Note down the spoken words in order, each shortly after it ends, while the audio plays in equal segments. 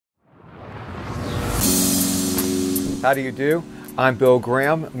How do you do? I'm Bill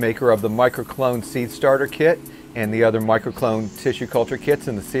Graham, maker of the Microclone Seed Starter Kit and the other Microclone tissue culture kits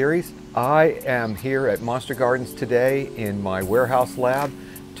in the series. I am here at Monster Gardens today in my warehouse lab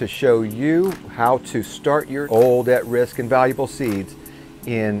to show you how to start your old, at-risk, and valuable seeds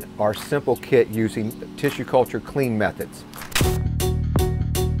in our simple kit using tissue culture clean methods.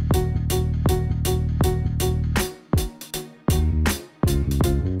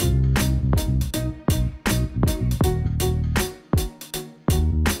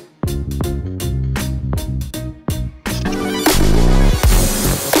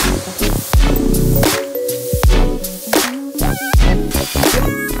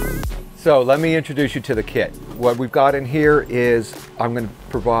 So let me introduce you to the kit. What we've got in here is I'm going to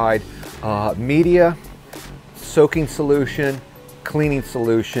provide media, soaking solution, cleaning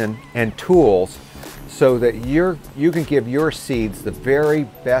solution, and tools so that you can give your seeds the very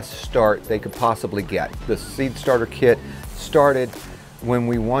best start they could possibly get. The seed starter kit started when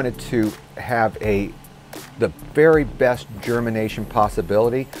we wanted to have the very best germination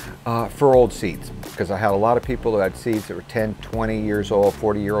possibility for old seeds, because I had a lot of people who had seeds that were 10, 20 years old,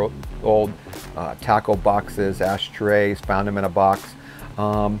 40-year-old, tackle boxes, ashtrays, found them in a box.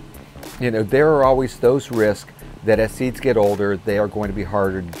 You know, there are always those risks that as seeds get older, they are going to be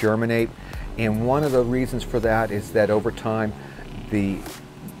harder to germinate. And one of the reasons for that is that over time, the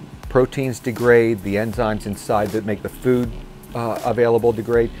proteins degrade, the enzymes inside that make the food available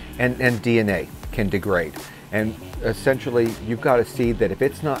degrade, and DNA can degrade. And essentially, you've got a seed that if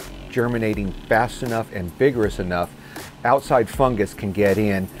it's not germinating fast enough and vigorous enough, outside fungus can get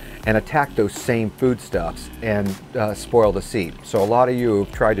in and attack those same foodstuffs and spoil the seed. So a lot of you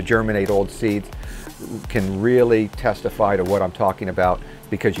who've tried to germinate old seeds can really testify to what I'm talking about,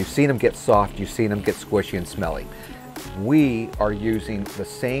 because you've seen them get soft, you've seen them get squishy and smelly. We are using the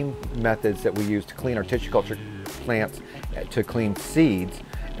same methods that we use to clean our tissue culture plants to clean seeds,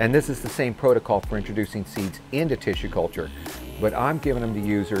 and this is the same protocol for introducing seeds into tissue culture. But I'm giving them to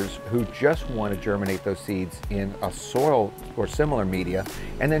users who just want to germinate those seeds in a soil or similar media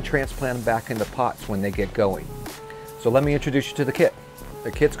and then transplant them back into pots when they get going. So let me introduce you to the kit.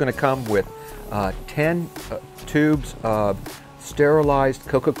 The kit's going to come with 10 tubes of sterilized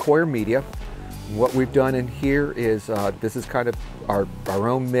coco coir media. What we've done in here is, this is kind of our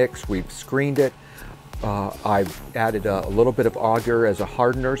own mix. We've screened it. I've added a little bit of agar as a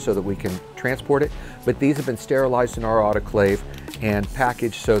hardener so that we can transport it, but these have been sterilized in our autoclave and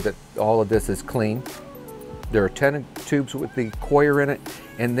packaged so that all of this is clean. There are 10 tubes with the coir in it,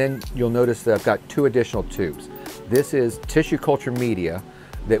 and then you'll notice that I've got 2 additional tubes. This is tissue culture media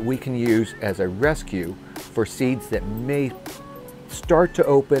that we can use as a rescue for seeds that may start to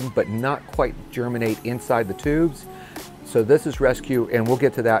open but not quite germinate inside the tubes. So this is rescue, and we'll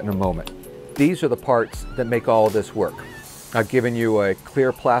get to that in a moment. These are the parts that make all of this work. I've given you a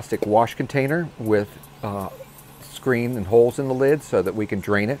clear plastic wash container with screen and holes in the lid so that we can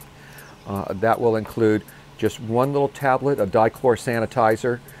drain it. That will include just one little tablet of dichlor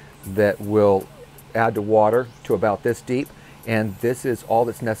sanitizer that will add to water to about this deep, and this is all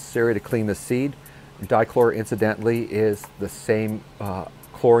that's necessary to clean the seed. Dichlor, incidentally, is the same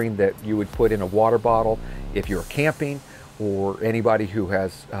chlorine that you would put in a water bottle if you're camping, or anybody who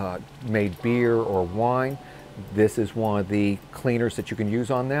has made beer or wine. This is one of the cleaners that you can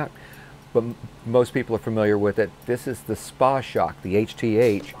use on that, but most people are familiar with it. This is the spa shock, the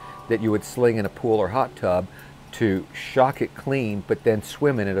HTH, that you would sling in a pool or hot tub to shock it clean, but then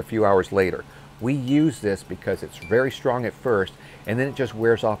swim in it a few hours later. We use this because it's very strong at first, and then it just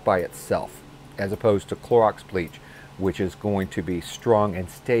wears off by itself, as opposed to Clorox bleach, which is going to be strong and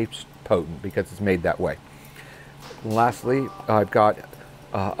stay potent because it's made that way. Lastly, I've got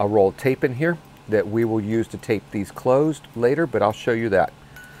a roll of tape in here that we will use to tape these closed later, but I'll show you that.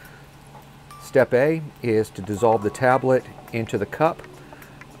 Step A is to dissolve the tablet into the cup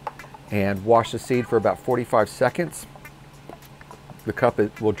and wash the seed for about 45 seconds. The cup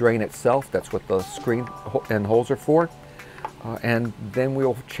will drain itself. That's what the screen and holes are for. And then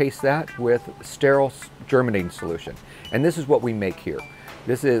we'll chase that with sterile germinating solution. And this is what we make here.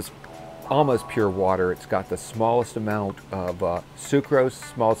 This is almost pure water. It's got the smallest amount of sucrose,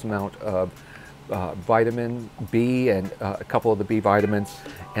 smallest amount of vitamin B and a couple of the B vitamins,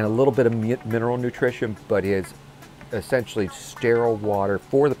 and a little bit of mineral nutrition, but is essentially sterile water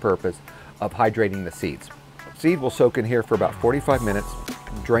for the purpose of hydrating the seeds. Seed will soak in here for about 45 minutes,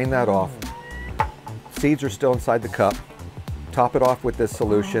 drain that off. Seeds are still inside the cup. Top it off with this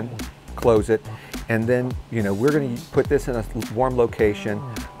solution, close it, and then, you know, we're going to put this in a warm location.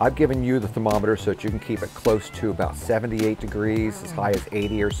 I've given you the thermometer so that you can keep it close to about 78 degrees, as high as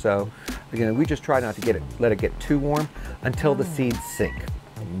 80 or so. we just try not to let it get too warm until the seeds sink.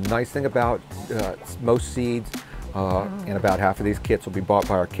 Nice thing about most seeds, and about half of these kits will be bought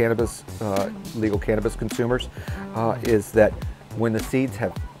by our legal cannabis consumers, is that when the seeds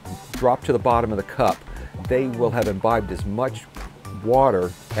have dropped to the bottom of the cup, they will have imbibed as much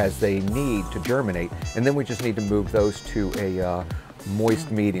water as they need to germinate, and then we just need to move those to a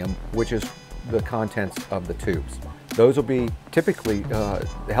moist medium, which is the contents of the tubes. Those will be typically, the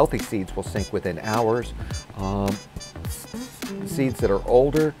healthy seeds will sink within hours. Seeds that are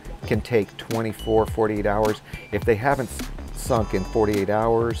older can take 24, 48 hours. If they haven't sunk in 48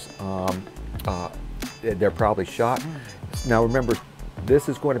 hours, they're probably shot. Now remember, this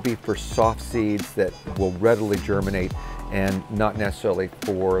is going to be for soft seeds that will readily germinate, and not necessarily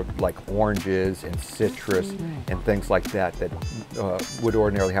for like oranges and citrus and things like that would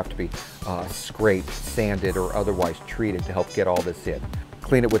ordinarily have to be scraped, sanded, or otherwise treated to help get all this in.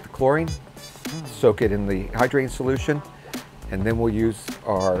 Clean it with the chlorine, soak it in the hydrating solution, and then we'll use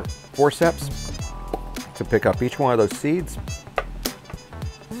our forceps to pick up each one of those seeds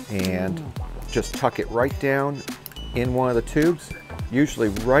and just tuck it right down in one of the tubes, usually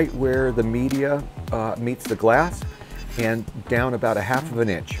right where the media meets the glass, and down about 1/2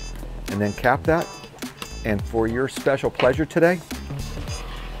 inch. And then cap that. And for your special pleasure today,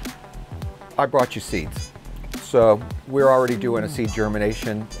 I brought you seeds. So we're already doing a seed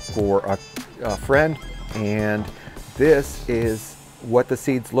germination for a friend, and this is what the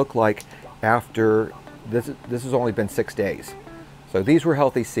seeds look like after this has only been 6 days. So these were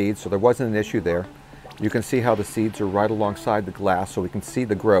healthy seeds, so there wasn't an issue there. You can see how the seeds are right alongside the glass, so we can see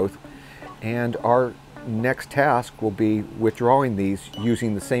the growth. And our next task will be withdrawing these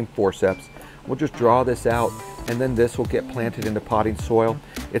using the same forceps. We'll just draw this out, and then this will get planted into potting soil.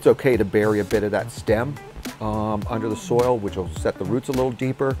 It's okay to bury a bit of that stem under the soil, which will set the roots a little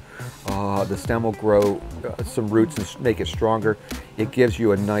deeper. The stem will grow some roots and make it stronger. It gives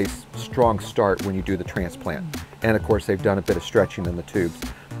you a nice strong start when you do the transplant. And of course, they've done a bit of stretching in the tubes.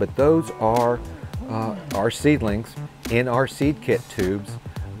 But those are our seedlings in our seed kit tubes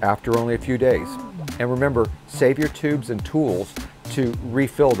after only a few days. And remember, save your tubes and tools to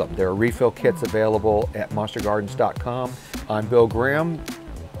refill them. There are refill kits available at monstergardens.com. I'm Bill Graham,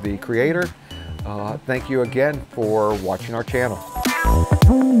 the creator. Thank you again for watching our channel.